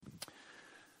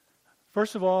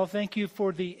First of all, thank you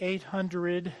for the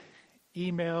 800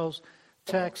 emails,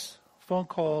 texts, phone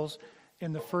calls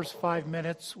in the first 5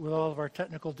 minutes with all of our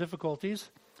technical difficulties.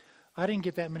 I didn't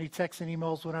get that many texts and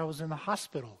emails when I was in the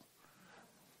hospital.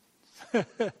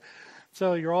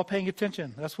 So you're all paying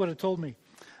attention. That's what it told me.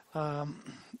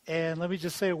 And let me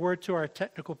just say a word to our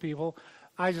technical people.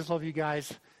 I just love you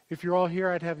guys. If you're all here,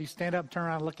 I'd have you stand up, turn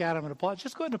around, and look at them, and applaud.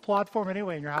 Just go ahead and applaud for them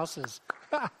anyway in your houses.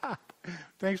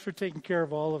 Thanks for taking care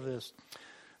of all of this.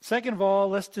 Second of all,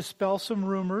 let's dispel some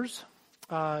rumors.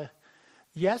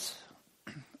 Yes,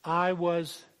 I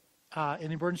was in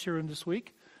the emergency room this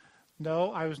week.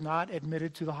 No, I was not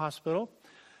admitted to the hospital.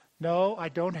 No, I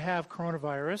don't have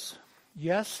coronavirus.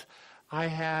 Yes, I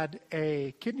had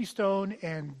a kidney stone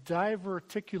and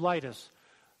diverticulitis,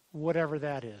 whatever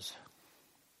that is.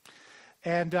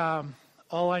 And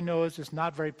all I know is it's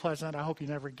not very pleasant. I hope you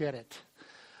never get it.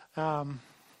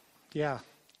 Yeah,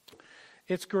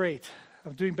 it's great.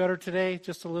 I'm doing better today,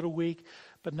 just a little weak.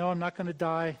 But no, I'm not going to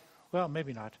die. Well,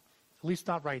 maybe not. At least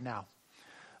not right now.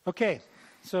 Okay,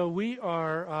 so we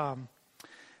are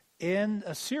in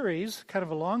a series, kind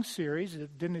of a long series.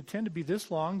 It didn't intend to be this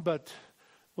long, but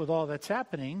with all that's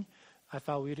happening, I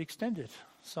thought we'd extend it.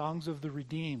 Songs of the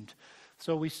Redeemed.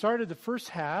 So we started the first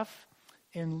half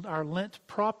in our Lent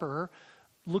proper,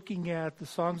 looking at the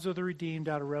Songs of the Redeemed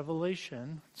out of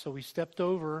Revelation. So we stepped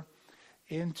over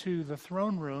into the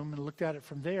throne room and looked at it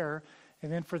from there.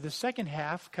 And then for the second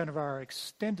half, kind of our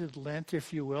extended Lent,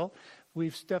 if you will,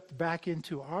 we've stepped back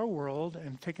into our world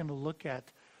and taken a look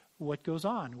at what goes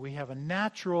on. We have a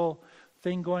natural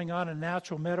thing going on, a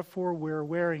natural metaphor. We're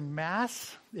wearing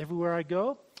masks everywhere I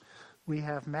go. We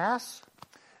have masks.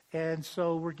 And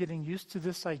so we're getting used to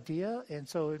this idea. And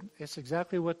so it's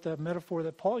exactly what the metaphor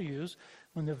that Paul used.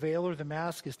 When the veil or the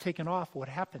mask is taken off, what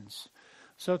happens?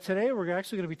 So today we're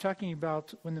actually going to be talking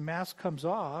about when the mask comes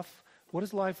off, what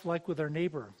is life like with our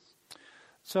neighbor?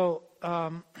 So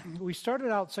we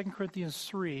started out 2 Corinthians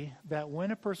 3, that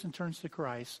when a person turns to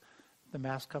Christ, the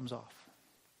mask comes off.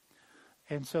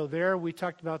 And so there we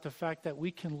talked about the fact that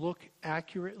we can look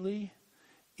accurately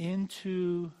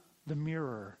into the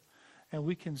mirror and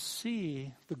we can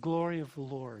see the glory of the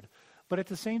Lord. But at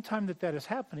the same time that is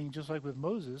happening, just like with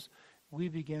Moses, we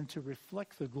begin to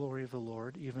reflect the glory of the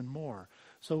Lord even more.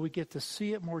 So we get to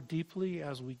see it more deeply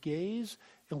as we gaze,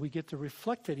 and we get to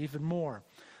reflect it even more.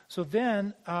 So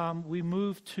then we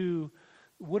move to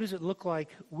what does it look like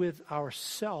with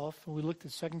ourself? We looked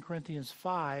at 2 Corinthians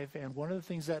 5, and one of the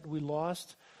things that we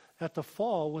lost at the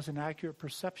fall was an accurate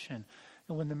perception.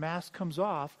 And when the mask comes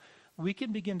off, we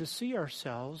can begin to see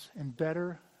ourselves in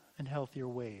better and healthier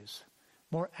ways,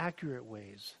 more accurate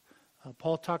ways.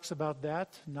 Paul talks about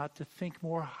that, not to think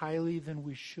more highly than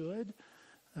we should,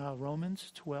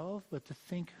 Romans 12, but to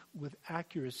think with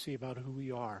accuracy about who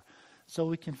we are. So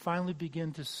we can finally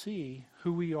begin to see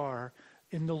who we are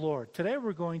in the Lord. Today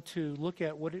we're going to look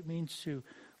at what it means to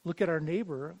look at our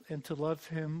neighbor and to love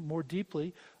him more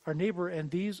deeply, our neighbor, and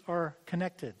these are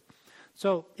connected.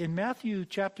 So in Matthew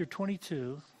chapter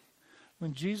 22,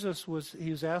 when Jesus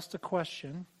was asked a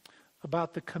question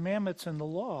about the commandments and the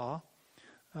law,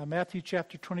 Matthew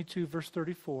chapter 22, verse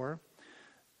 34,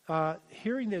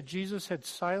 hearing that Jesus had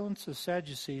silenced the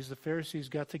Sadducees, the Pharisees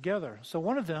got together. So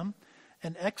one of them,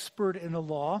 an expert in the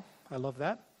law, I love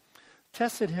that,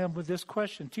 tested him with this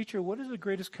question, "Teacher, what is the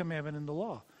greatest commandment in the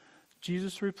law?"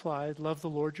 Jesus replied, "Love the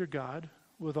Lord your God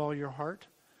with all your heart,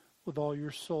 with all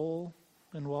your soul,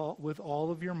 and with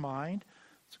all of your mind."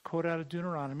 It's a quote out of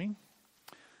Deuteronomy.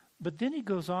 But then he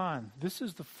goes on. This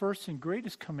is the first and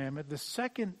greatest commandment. The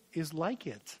second is like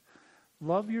it.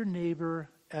 Love your neighbor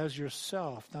as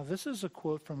yourself. Now this is a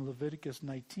quote from Leviticus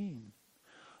 19.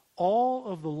 All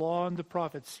of the law and the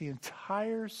prophets, the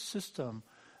entire system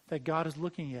that God is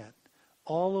looking at,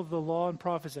 all of the law and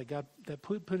prophets that God that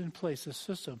put in place, the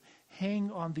system,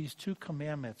 hang on these two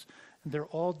commandments. And they're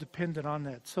all dependent on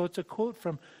that. So it's a quote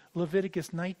from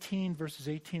Leviticus 19, verses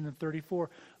 18 and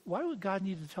 34. Why would God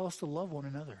need to tell us to love one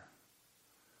another?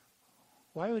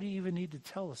 Why would he even need to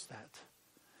tell us that?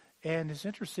 And it's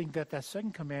interesting that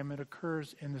second commandment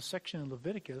occurs in the section in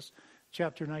Leviticus,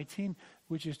 chapter 19,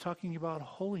 which is talking about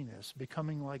holiness,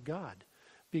 becoming like God,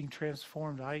 being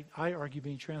transformed. I argue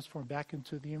being transformed back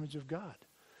into the image of God.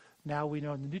 Now we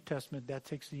know in the New Testament that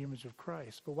takes the image of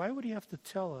Christ. But why would he have to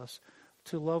tell us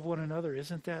to love one another?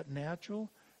 Isn't that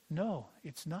natural? No,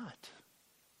 it's not.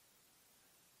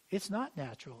 It's not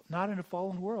natural, not in a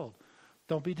fallen world.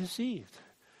 Don't be deceived.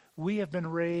 We have been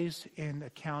raised in a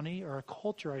county, or a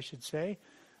culture, I should say,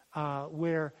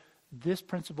 where this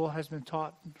principle has been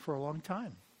taught for a long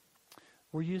time.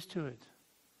 We're used to it.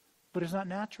 But it's not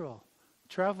natural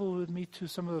travel with me to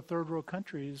some of the third world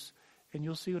countries and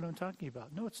you'll see what I'm talking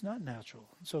about. No, it's not natural.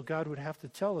 So God would have to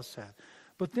tell us that.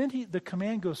 But then the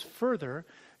command goes further.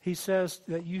 He says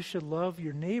that you should love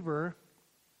your neighbor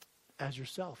as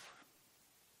yourself.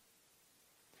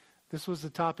 This was the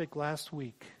topic last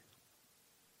week.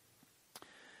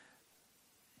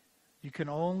 You can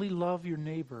only love your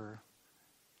neighbor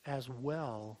as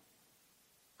well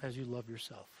as you love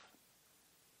yourself.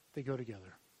 They go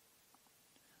together.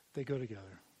 They go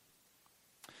together.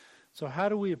 So how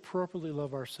do we appropriately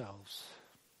love ourselves?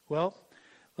 Well,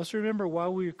 let's remember why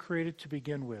we were created to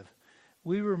begin with.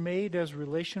 We were made as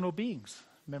relational beings.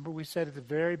 Remember we said at the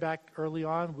very back early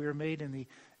on, we were made in the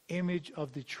image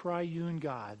of the triune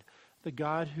God, the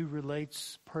God who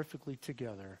relates perfectly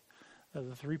together,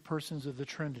 the three persons of the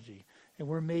Trinity. And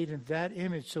we're made in that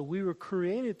image. So we were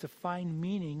created to find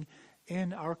meaning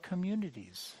in our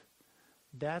communities.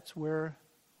 That's where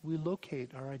we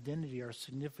locate our identity, our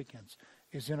significance,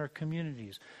 is in our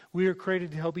communities. We are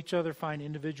created to help each other find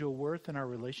individual worth in our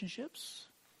relationships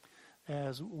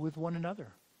as with one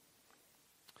another.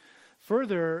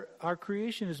 Further, our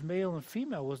creation as male and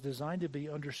female was designed to be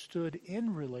understood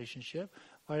in relationship.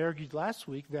 I argued last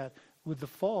week that with the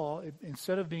fall,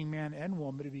 instead of being man and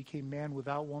woman, it became man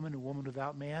without woman and woman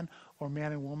without man, or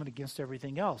man and woman against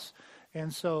everything else.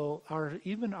 And so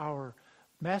even our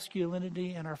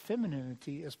masculinity and our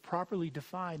femininity is properly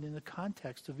defined in the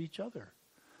context of each other.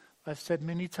 I've said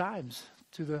many times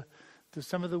to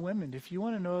some of the women, if you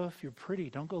want to know if you're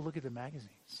pretty, don't go look at the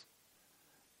magazines.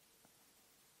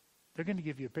 They're going to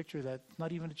give you a picture that's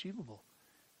not even achievable.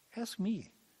 Ask me.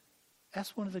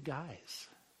 Ask one of the guys.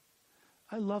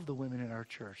 I love the women in our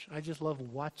church. I just love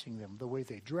watching them, the way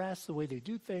they dress, the way they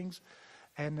do things,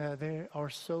 and they are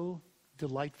so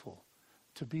delightful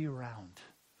to be around.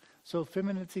 So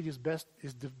femininity is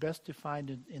best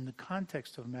defined in the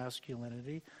context of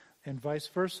masculinity, and vice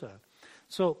versa.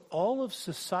 So all of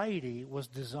society was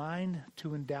designed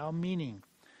to endow meaning.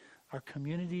 Our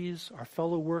communities, our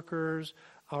fellow workers,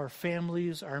 our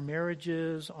families, our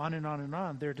marriages, on and on and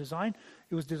on.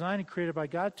 It was designed and created by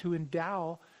God to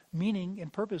endow meaning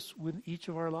and purpose with each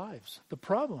of our lives. The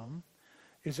problem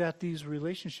is that these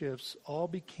relationships all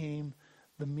became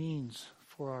the means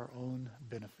for our own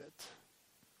benefit.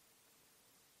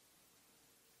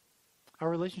 Our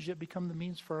relationship became the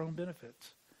means for our own benefit.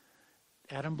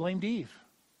 Adam blamed Eve.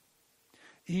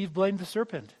 Eve blamed the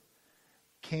serpent.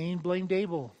 Cain blamed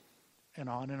Abel. And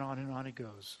on and on and on it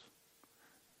goes.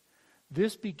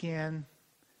 This began,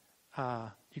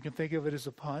 you can think of it as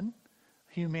a pun,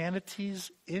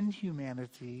 humanity's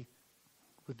inhumanity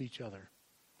with each other.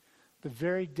 The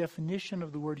very definition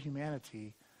of the word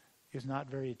humanity is not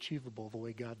very achievable the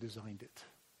way God designed it.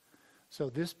 So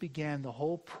this began the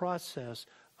whole process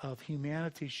of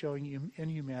humanity showing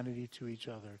inhumanity to each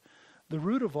other. The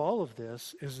root of all of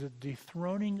this is the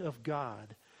dethroning of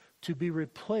God to be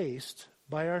replaced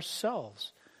by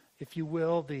ourselves. If you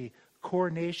will, the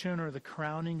coronation or the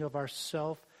crowning of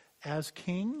ourself as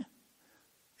king.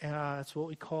 And that's what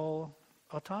we call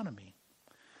autonomy.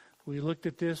 We looked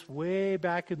at this way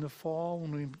back in the fall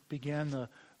when we began the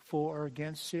For or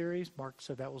Against series. Mark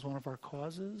said that was one of our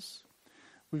causes.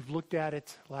 We've looked at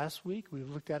it last week. We've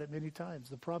looked at it many times.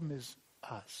 The problem is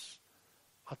us.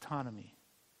 Autonomy.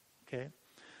 Okay?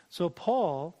 So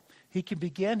Paul, he can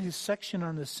begin his section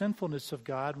on the sinfulness of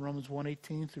God, Romans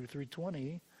 1:18 through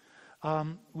 3:20,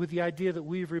 with the idea that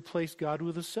we've replaced God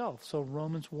with a self. So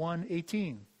Romans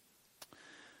 1:18.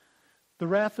 The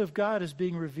wrath of God is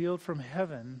being revealed from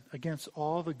heaven against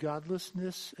all the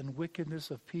godlessness and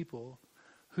wickedness of people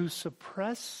who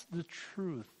suppress the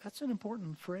truth. That's an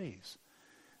important phrase.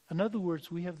 In other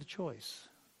words, we have the choice.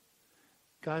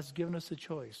 God's given us a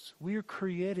choice. We are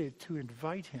created to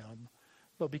invite him,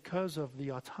 but because of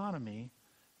the autonomy,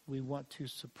 we want to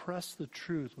suppress the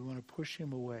truth. We want to push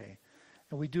him away.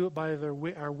 And we do it by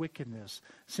our wickedness.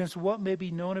 Since what may be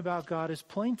known about God is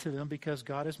plain to them because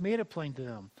God has made it plain to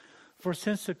them. For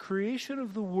since the creation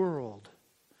of the world,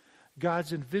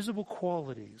 God's invisible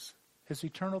qualities, his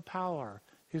eternal power,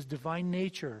 his divine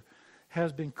nature,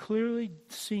 has been clearly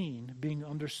seen, being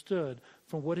understood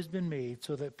from what has been made,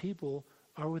 so that people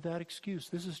are without excuse.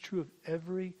 This is true of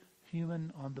every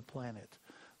human on the planet.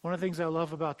 One of the things I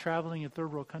love about traveling in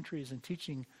third world countries and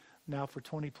teaching now for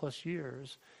 20 plus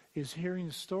years is hearing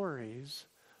the stories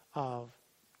of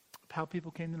how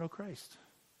people came to know Christ.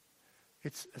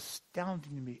 It's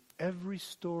astounding to me. Every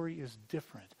story is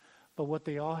different, but what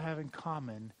they all have in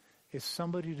common is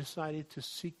somebody decided to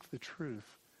seek the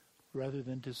truth rather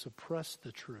than to suppress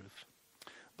the truth.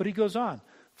 But he goes on,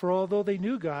 for although they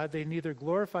knew God, they neither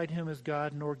glorified him as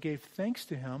God nor gave thanks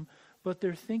to him, but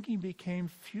their thinking became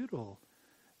futile,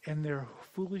 and their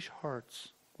foolish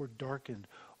hearts were darkened.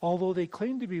 Although they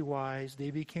claimed to be wise,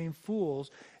 they became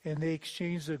fools, and they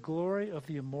exchanged the glory of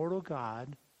the immortal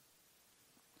God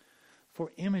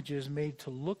for images made to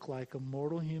look like a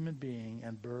mortal human being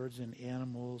and birds and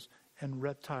animals and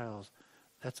reptiles.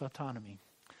 That's autonomy.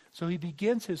 So he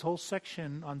begins his whole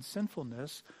section on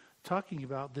sinfulness, talking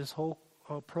about this whole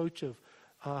approach of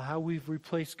how we've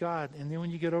replaced God. And then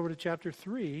when you get over to chapter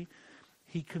 3,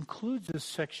 he concludes this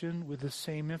section with the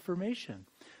same information.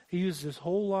 He uses this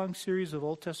whole long series of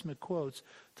Old Testament quotes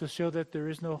to show that there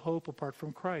is no hope apart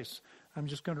from Christ. I'm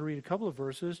just going to read a couple of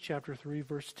verses. Chapter 3,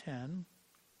 verse 10.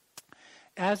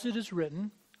 As it is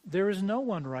written, there is no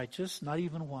one righteous, not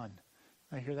even one.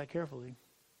 Now hear that carefully.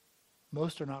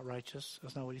 Most are not righteous.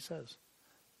 That's not what he says.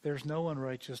 There's no one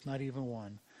righteous, not even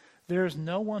one. There is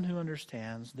no one who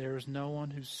understands. There is no one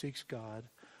who seeks God.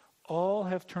 All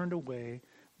have turned away.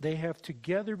 They have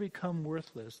together become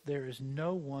worthless. There is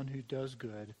no one who does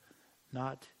good,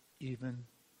 not even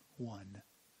one.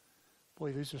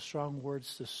 Boy, these are strong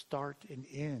words to start and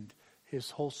end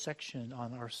his whole section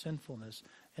on our sinfulness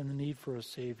and the need for a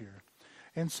Savior.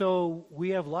 And so we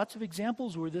have lots of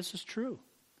examples where this is true.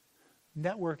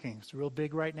 Networking is real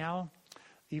big right now,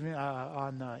 even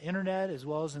on the internet as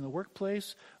well as in the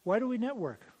workplace. Why do we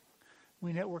network?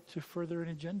 We network to further an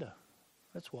agenda.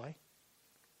 That's why.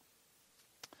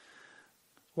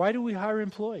 Why do we hire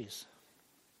employees?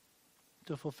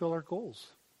 To fulfill our goals.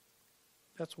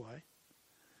 That's why.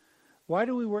 Why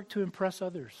do we work to impress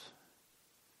others?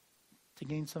 To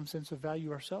gain some sense of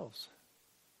value ourselves.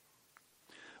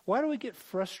 Why do we get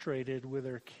frustrated with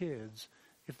our kids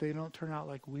if they don't turn out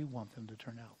like we want them to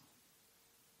turn out?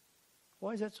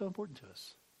 Why is that so important to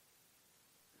us?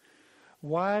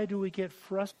 Why do we get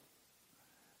frustrated?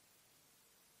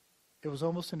 It was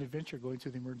almost an adventure going to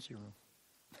the emergency room.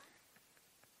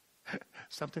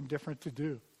 Something different to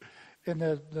do. And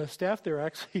the staff there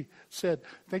actually said,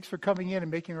 thanks for coming in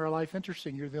and making our life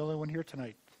interesting. You're the only one here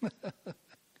tonight.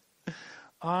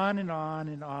 On and on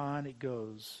and on it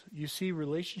goes. You see,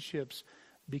 relationships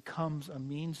becomes a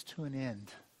means to an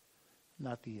end,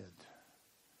 not the end.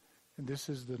 And this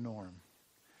is the norm.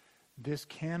 This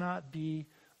cannot be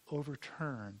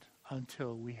overturned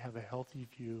until we have a healthy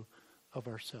view of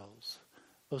ourselves.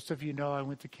 Most of you know I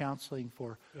went to counseling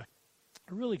for a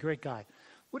really great guy.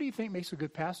 What do you think makes a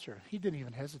good pastor? He didn't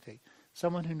even hesitate.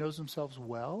 Someone who knows themselves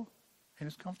well and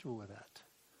is comfortable with that.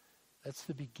 That's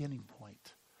the beginning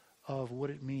point of what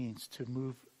it means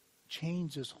to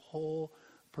change this whole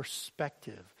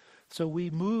perspective. So we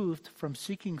moved from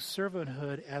seeking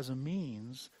servanthood as a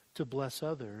means to bless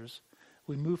others.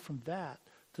 We moved from that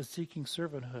to seeking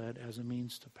servanthood as a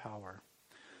means to power.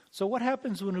 So what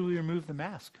happens when we remove the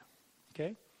mask?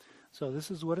 Okay? So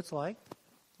this is what it's like.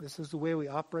 This is the way we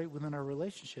operate within our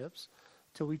relationships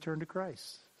till we turn to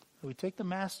Christ. We take the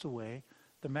mask away,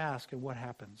 and what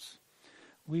happens?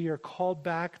 We are called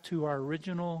back to our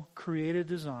original created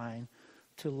design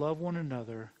to love one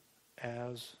another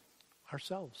as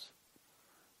ourselves.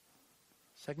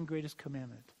 Second greatest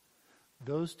commandment.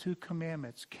 Those two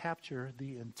commandments capture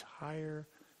the entire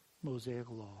Mosaic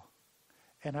law.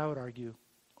 And I would argue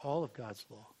all of God's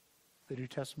law, the New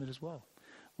Testament as well.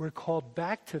 We're called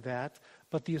back to that,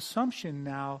 but the assumption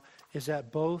now is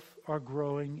that both are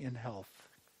growing in health.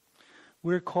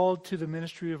 We're called to the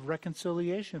ministry of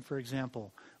reconciliation, for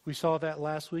example. We saw that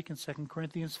last week in 2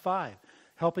 Corinthians 5,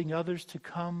 helping others to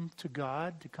come to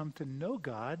God, to come to know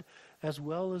God, as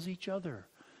well as each other.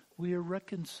 We are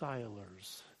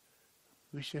reconcilers.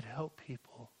 We should help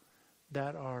people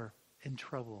that are in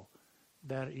trouble,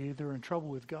 that are either in trouble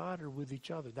with God or with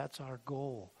each other. That's our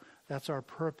goal. That's our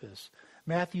purpose.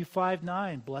 Matthew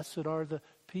 5:9, blessed are the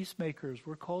peacemakers.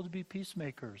 We're called to be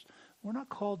peacemakers. We're not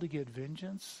called to get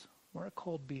vengeance. We're not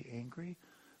called to be angry.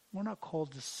 We're not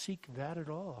called to seek that at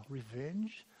all.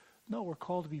 Revenge? No, we're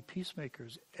called to be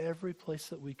peacemakers every place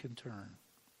that we can turn.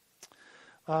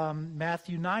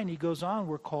 Matthew 9, he goes on,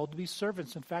 we're called to be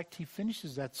servants. In fact, he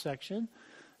finishes that section.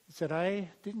 He said, I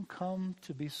didn't come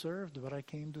to be served, but I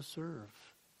came to serve.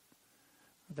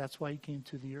 That's why he came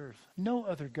to the earth. No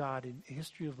other God in the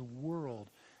history of the world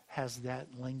has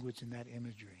that language and that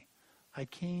imagery. I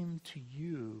came to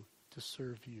you to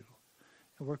serve you.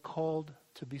 And we're called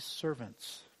to be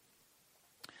servants.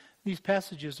 These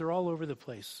passages are all over the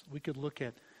place. We could look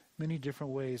at many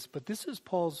different ways. But this is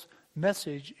Paul's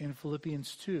message in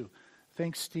Philippians 2.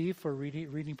 Thanks, Steve, for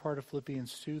reading part of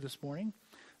Philippians 2 this morning.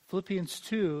 Philippians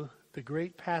 2, the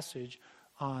great passage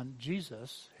on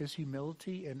Jesus, his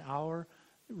humility, and our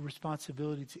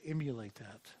responsibility to emulate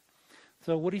that.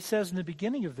 So what he says in the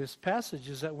beginning of this passage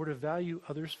is that we're to value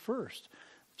others first.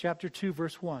 Chapter 2,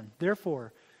 verse 1.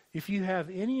 Therefore, if you have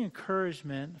any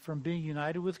encouragement from being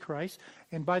united with Christ,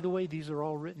 and by the way, these are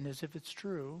all written as if it's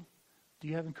true. Do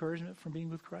you have encouragement from being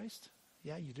with Christ?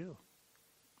 Yeah, you do.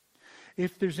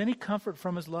 If there's any comfort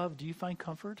from his love, do you find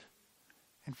comfort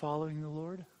in following the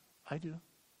Lord? I do.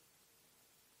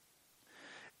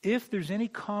 If there's any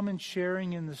common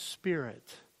sharing in the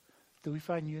Spirit, do we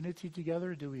find unity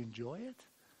together? Do we enjoy it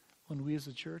when we as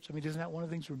a church? I mean, isn't that one of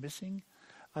the things we're missing?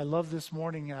 I love this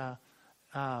morning,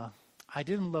 I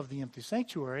didn't love the empty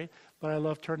sanctuary, but I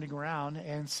love turning around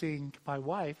and seeing my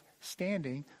wife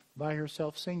standing by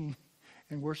herself singing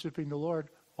and worshiping the Lord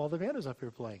while the band was up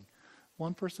here playing.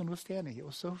 One person was standing. It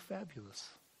was so fabulous,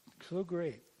 so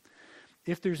great.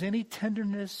 If there's any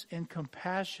tenderness and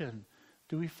compassion,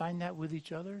 do we find that with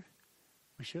each other?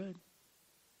 We should.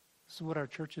 This is what our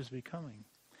church is becoming.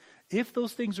 If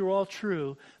those things are all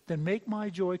true, then make my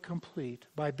joy complete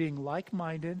by being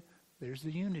like-minded. There's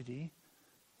the unity.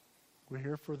 We're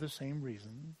here for the same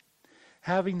reason.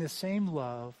 Having the same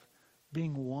love,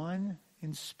 being one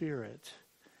in spirit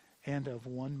and of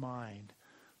one mind.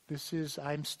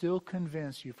 I'm still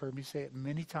convinced, you've heard me say it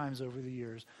many times over the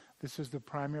years, this is the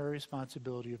primary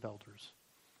responsibility of elders.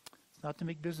 It's not to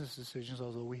make business decisions,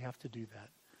 although we have to do that.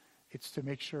 It's to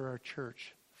make sure our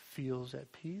church feels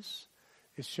at peace,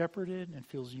 is shepherded, and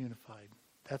feels unified.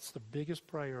 That's the biggest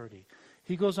priority.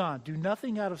 He goes on, do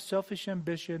nothing out of selfish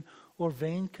ambition or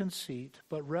vain conceit,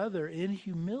 but rather in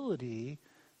humility,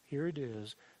 here it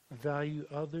is, value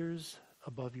others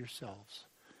above yourselves.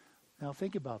 Now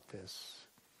think about this.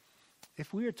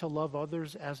 If we are to love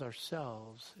others as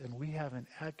ourselves, and we have an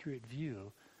accurate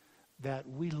view that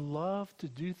we love to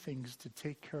do things to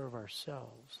take care of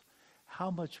ourselves,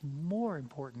 how much more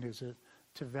important is it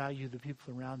to value the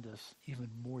people around us even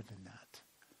more than that?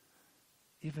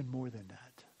 Even more than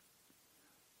that.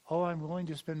 Oh, I'm willing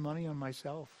to spend money on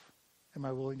myself. Am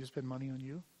I willing to spend money on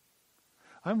you?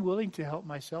 I'm willing to help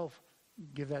myself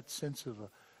give that sense of a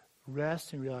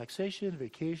rest and relaxation,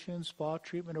 vacation, spa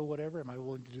treatment, or whatever. Am I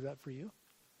willing to do that for you?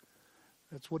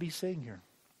 That's what he's saying here.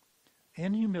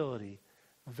 In humility,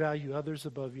 value others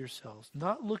above yourselves,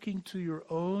 not looking to your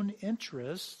own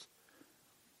interests.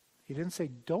 He didn't say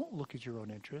don't look at your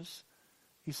own interests.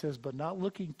 He says, but not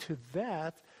looking to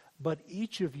that, but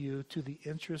each of you to the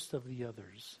interest of the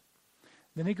others.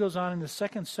 Then he goes on in the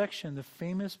second section, the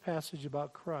famous passage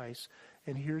about Christ,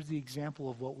 and here's the example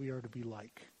of what we are to be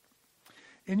like.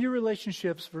 In your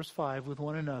relationships, verse 5, with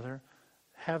one another,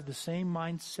 have the same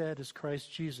mindset as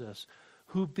Christ Jesus,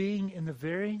 who being in the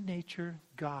very nature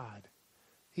God.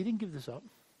 He didn't give this up.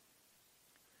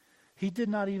 He did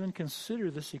not even consider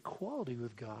this equality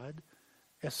with God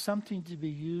as something to be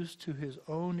used to his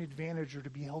own advantage or to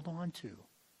be held on to.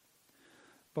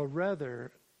 But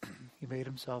rather, he made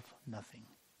himself nothing.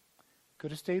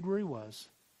 Could have stayed where he was,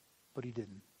 but he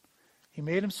didn't. He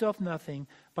made himself nothing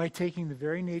by taking the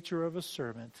very nature of a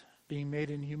servant, being made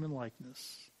in human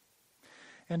likeness.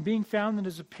 And being found in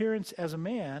his appearance as a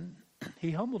man,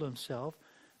 he humbled himself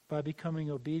by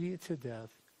becoming obedient to death,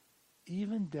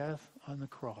 even death on the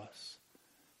cross.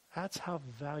 That's how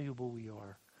valuable we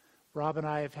are. Rob and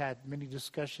I have had many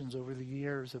discussions over the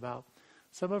years about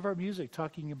some of our music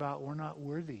talking about we're not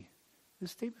worthy.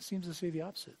 This statement seems to say the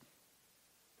opposite.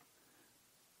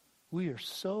 We are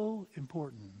so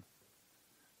important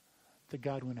that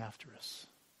God went after us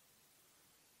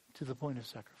to the point of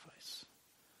sacrifice.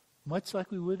 Much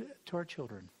like we would to our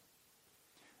children.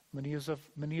 Many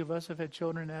of us have had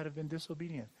children that have been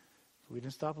disobedient. We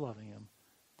didn't stop loving them.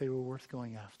 They were worth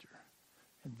going after.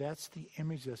 And that's the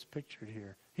image that's pictured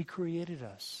here. He created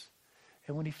us.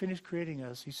 And when he finished creating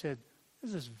us, he said,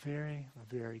 this is very,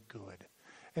 very good.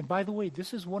 And by the way,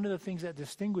 this is one of the things that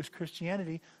distinguish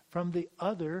Christianity from the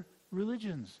other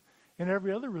religions. In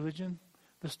every other religion,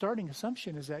 the starting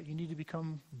assumption is that you need to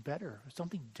become better,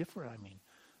 something different, I mean.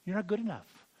 You're not good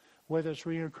enough. Whether it's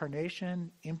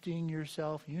reincarnation, emptying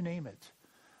yourself, you name it.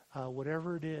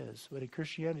 Whatever it is. But in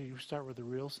Christianity, you start with a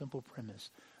real simple premise.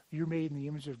 You're made in the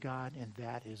image of God, and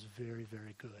that is very,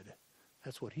 very good.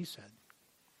 That's what he said.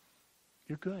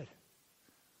 You're good.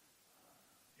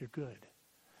 You're good.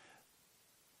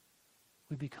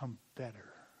 We become better.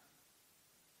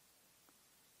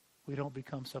 We don't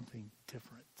become something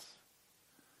different.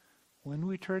 When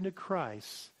we turn to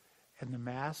Christ and the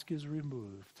mask is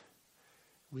removed,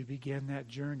 we begin that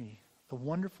journey, the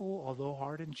wonderful, although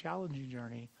hard and challenging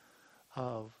journey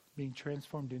of being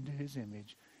transformed into his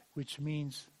image, which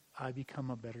means I become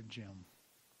a better Jim.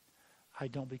 I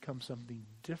don't become something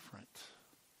different.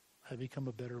 I become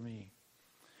a better me.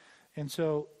 And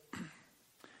so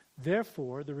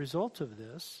Therefore, the result of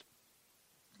this,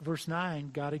 verse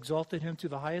 9, God exalted him to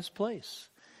the highest place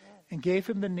and gave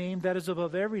him the name that is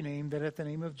above every name, that at the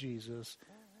name of Jesus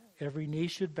every knee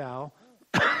should bow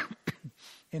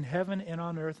in heaven and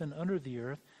on earth and under the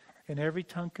earth, and every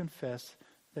tongue confess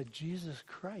that Jesus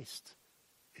Christ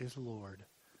is Lord,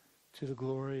 to the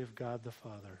glory of God the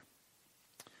Father.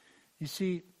 You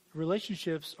see,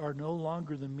 relationships are no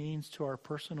longer the means to our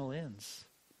personal ends.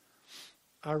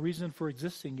 Our reason for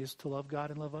existing is to love God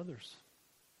and love others.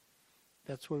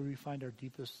 That's where we find our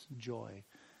deepest joy.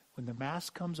 When the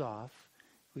mask comes off,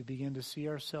 we begin to see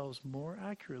ourselves more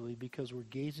accurately because we're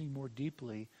gazing more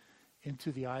deeply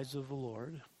into the eyes of the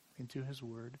Lord, into his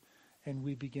word, and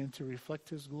we begin to reflect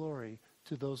his glory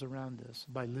to those around us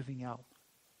by living out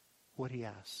what he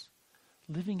asks.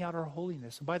 Living out our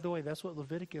holiness. And by the way, that's what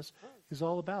Leviticus is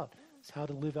all about. It's how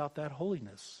to live out that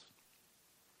holiness.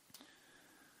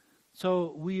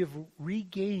 So we have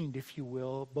regained, if you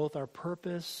will, both our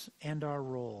purpose and our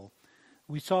role.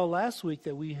 We saw last week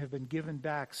that we have been given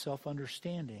back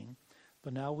self-understanding,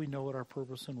 but now we know what our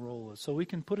purpose and role is. So we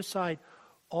can put aside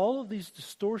all of these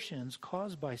distortions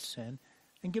caused by sin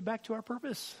and get back to our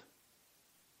purpose.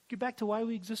 Get back to why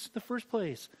we exist in the first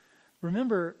place.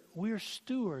 Remember, we are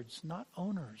stewards, not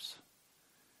owners.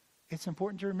 It's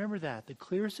important to remember that. The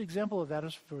clearest example of that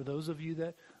is for those of you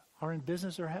that are in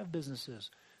business or have businesses.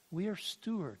 We are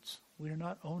stewards. We are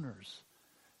not owners.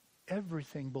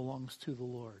 Everything belongs to the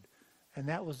Lord. And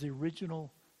that was the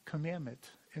original commandment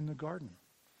in the garden.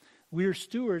 We are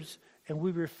stewards, and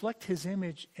we reflect his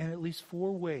image in at least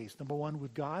 4 ways. Number 1,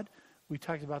 with God. We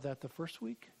talked about that the first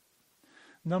week.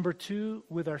 Number 2,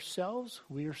 with ourselves.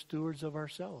 We are stewards of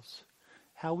ourselves.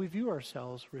 How we view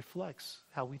ourselves reflects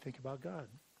how we think about God.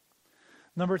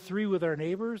 Number 3, with our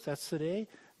neighbors. That's today.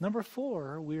 Number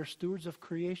 4, we are stewards of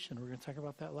creation. We're going to talk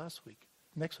about that next week.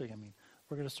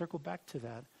 We're going to circle back to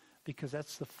that because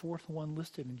that's the 4th one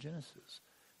listed in Genesis.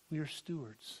 We are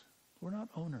stewards. We're not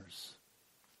owners.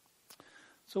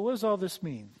 So what does all this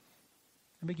mean?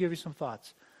 Let me give you some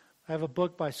thoughts. I have a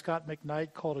book by Scott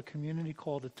McKnight called A Community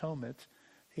Called Atonement.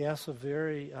 He asks a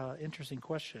very interesting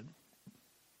question.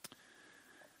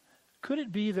 Could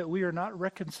it be that we are not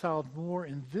reconciled more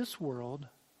in this world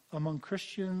among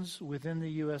Christians within the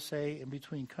USA and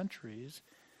between countries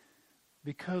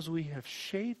because we have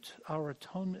shaped our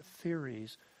atonement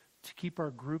theories to keep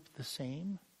our group the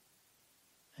same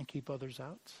and keep others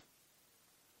out?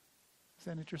 Is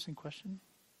that an interesting question?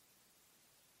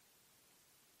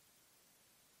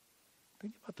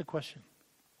 Think about the question.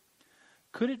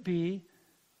 Could it be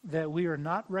that we are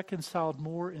not reconciled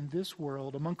more in this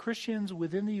world among Christians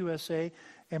within the USA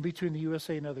and between the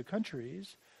USA and other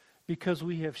countries because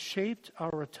we have shaped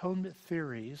our atonement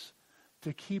theories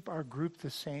to keep our group the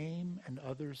same and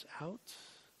others out?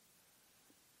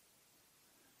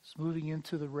 It's moving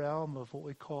into the realm of what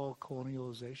we call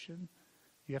colonialization.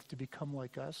 You have to become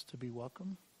like us to be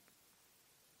welcome.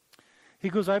 He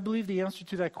goes, I believe the answer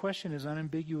to that question is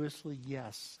unambiguously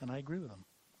yes. And I agree with him.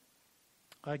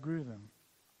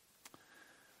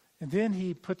 And then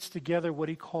he puts together what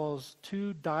he calls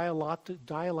 2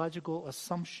 dialectical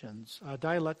assumptions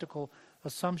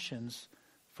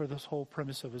for this whole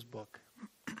premise of his book.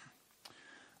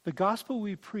 The gospel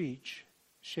we preach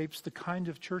shapes the kind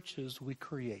of churches we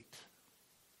create.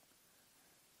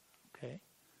 Okay?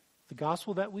 The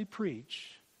gospel that we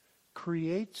preach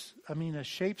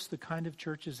shapes the kind of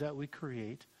churches that we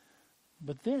create.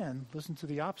 But then, listen to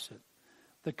the opposite.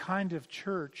 The kind of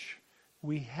church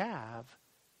we have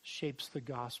shapes the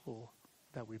gospel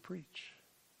that we preach.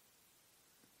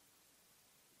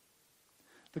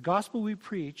 The gospel we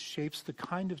preach shapes the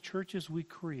kind of churches we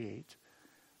create,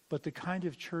 but the kind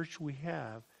of church we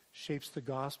have shapes the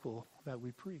gospel that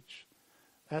we preach.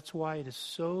 That's why it is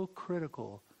so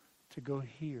critical to go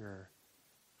here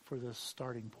for the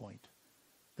starting point,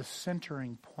 the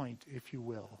centering point, if you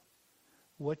will.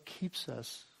 What keeps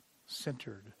us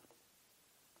centered?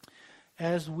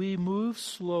 As we move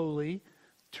slowly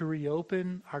to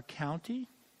reopen our county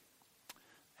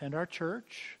and our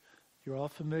church, you're all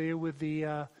familiar with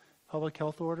the public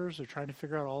health orders. They're trying to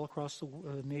figure out all across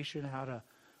the nation how to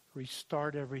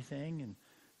restart everything and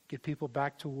get people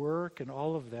back to work and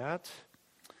all of that.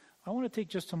 I want to take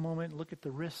just a moment and look at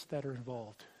the risks that are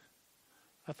involved.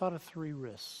 I thought of 3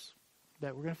 risks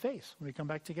that we're going to face when we come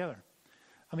back together.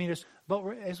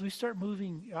 As we start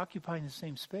occupying the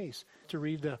same space, to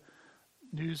read the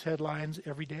news headlines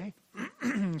every day,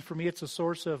 for me it's a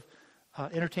source of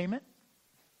entertainment.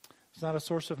 It's not a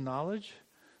source of knowledge.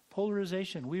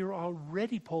 Polarization. We are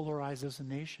already polarized as a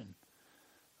nation.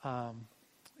 And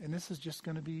this is just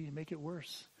going to make it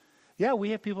worse. Yeah,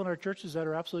 we have people in our churches that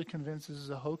are absolutely convinced this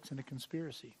is a hoax and a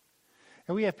conspiracy.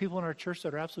 And we have people in our church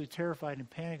that are absolutely terrified and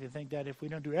panicked and think that if we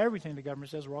don't do everything the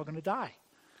government says, we're all going to die.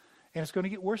 And it's going to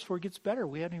get worse before it gets better.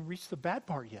 We haven't even reached the bad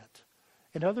part yet.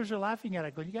 And others are laughing at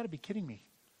it, going, you got to be kidding me.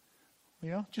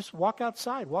 Just walk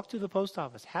outside, walk to the post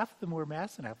office. Half of them wear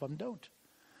masks and half of them don't.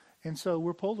 And so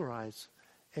we're polarized.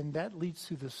 And that leads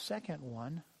to the second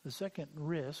one, the second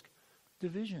risk,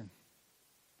 division.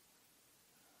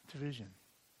 Division.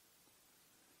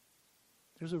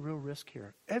 There's a real risk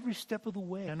here. Every step of the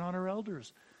way, and on our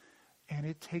elders. And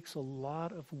it takes a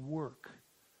lot of work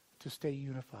to stay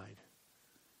unified.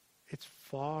 It's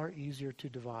far easier to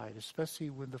divide, especially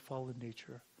with the fallen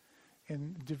nature.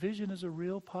 And division is a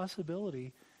real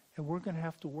possibility, and we're going to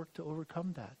have to work to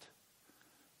overcome that.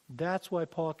 That's why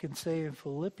Paul can say in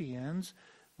Philippians,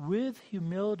 with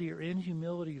humility or in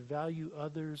humility, value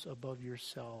others above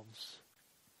yourselves.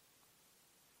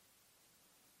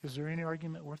 Is there any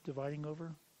argument worth dividing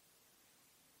over?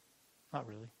 Not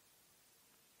really.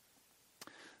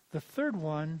 The third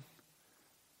one,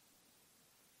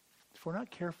 if we're not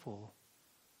careful,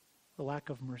 the lack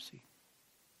of mercy.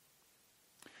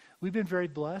 We've been very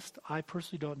blessed. I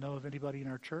personally don't know of anybody in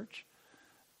our church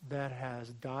that has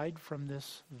died from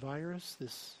this virus,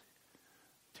 this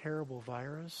terrible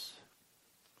virus.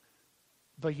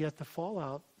 But yet the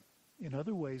fallout in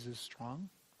other ways is strong.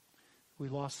 We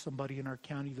lost somebody in our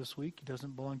county this week. He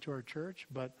doesn't belong to our church,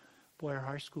 but boy, our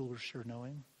high schoolers sure know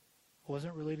him. It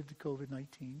wasn't related to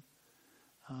COVID-19.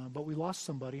 But we lost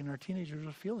somebody, and our teenagers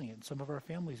are feeling it. Some of our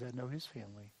families that know his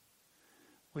family.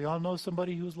 We all know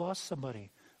somebody who's lost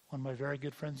somebody. One of my very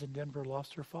good friends in Denver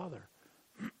lost her father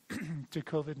to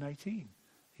COVID-19.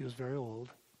 He was very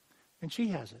old. And she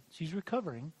has it. She's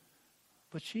recovering,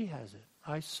 but she has it.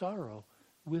 I sorrow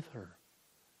with her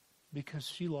because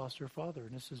she lost her father,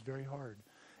 and this is very hard.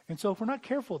 And so if we're not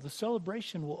careful, the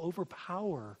celebration will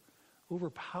overpower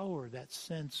that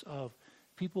sense of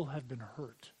people have been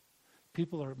hurt.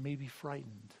 People are maybe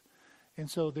frightened.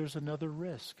 And so there's another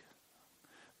risk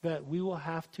that we will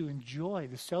have to enjoy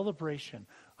the celebration.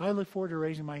 I look forward to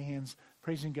raising my hands,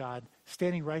 praising God,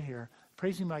 standing right here,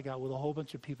 praising my God with a whole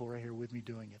bunch of people right here with me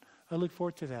doing it. I look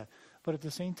forward to that. But at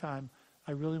the same time,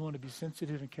 I really want to be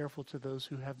sensitive and careful to those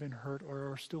who have been hurt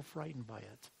or are still frightened by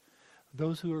it.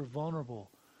 Those who are vulnerable,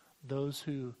 those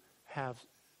who have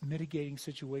mitigating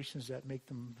situations that make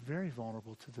them very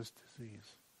vulnerable to this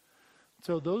disease.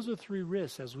 So those are three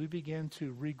risks as we begin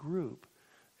to regroup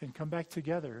and come back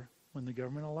together when the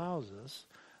government allows us.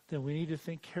 Then we need to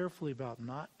think carefully about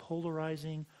not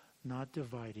polarizing, not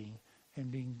dividing, and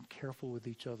being careful with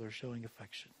each other, showing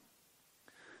affection.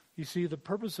 You see, the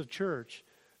purpose of church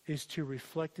is to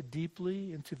reflect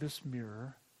deeply into this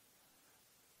mirror,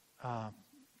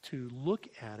 to look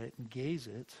at it and gaze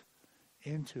it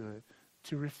into it,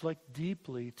 to reflect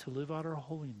deeply, to live out our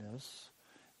holiness,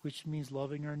 which means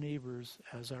loving our neighbors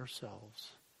as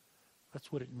ourselves.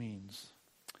 That's what it means.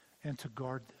 And to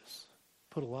guard this.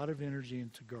 Put a lot of energy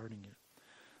into guarding it.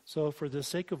 So for the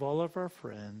sake of all of our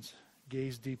friends,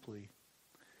 gaze deeply.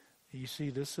 You see,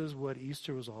 this is what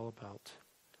Easter was all about.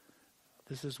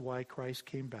 This is why Christ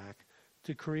came back,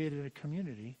 to create a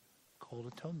community called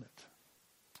atonement.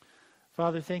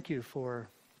 Father, thank you for,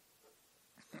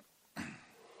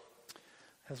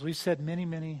 as we've said many,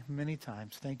 many, many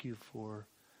times, thank you for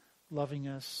loving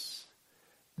us,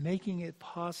 making it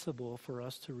possible for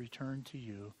us to return to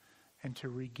you and to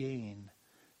regain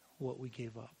what we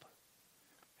gave up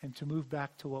and to move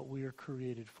back to what we are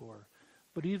created for.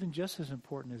 But even just as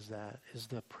important as that is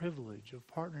the privilege of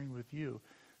partnering with you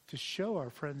to show our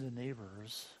friends and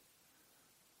neighbors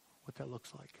what that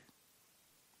looks like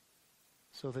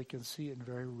so they can see it in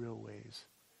very real ways.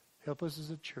 Help us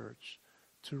as a church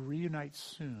to reunite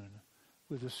soon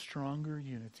with a stronger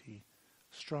unity,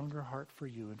 stronger heart for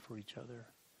you and for each other,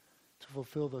 to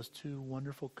fulfill those two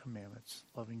wonderful commandments,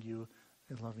 loving you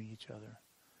and loving each other.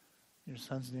 In your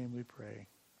Son's name we pray.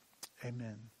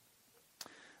 Amen.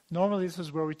 Normally this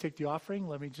is where we take the offering.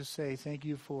 Let me just say thank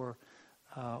you for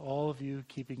all of you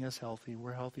keeping us healthy.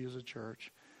 We're healthy as a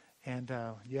church. And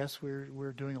yes,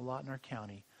 we're doing a lot in our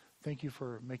county. Thank you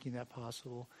for making that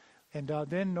possible. And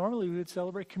then normally we would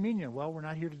celebrate communion. Well, we're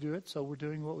not here to do it, so we're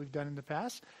doing what we've done in the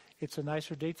past. It's a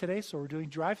nicer day today, so we're doing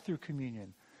drive-through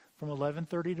communion from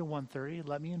 11:30 to 1:30.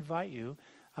 Let me invite you.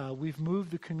 We've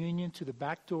moved the communion to the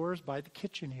back doors by the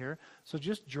kitchen here. So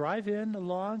just drive in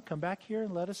along, come back here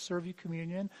and let us serve you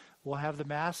communion. We'll have the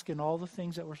mask and all the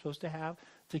things that we're supposed to have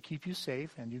to keep you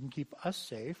safe, and you can keep us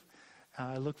safe.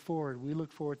 We look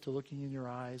forward to looking in your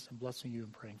eyes and blessing you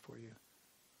and praying for you.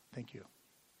 Thank you.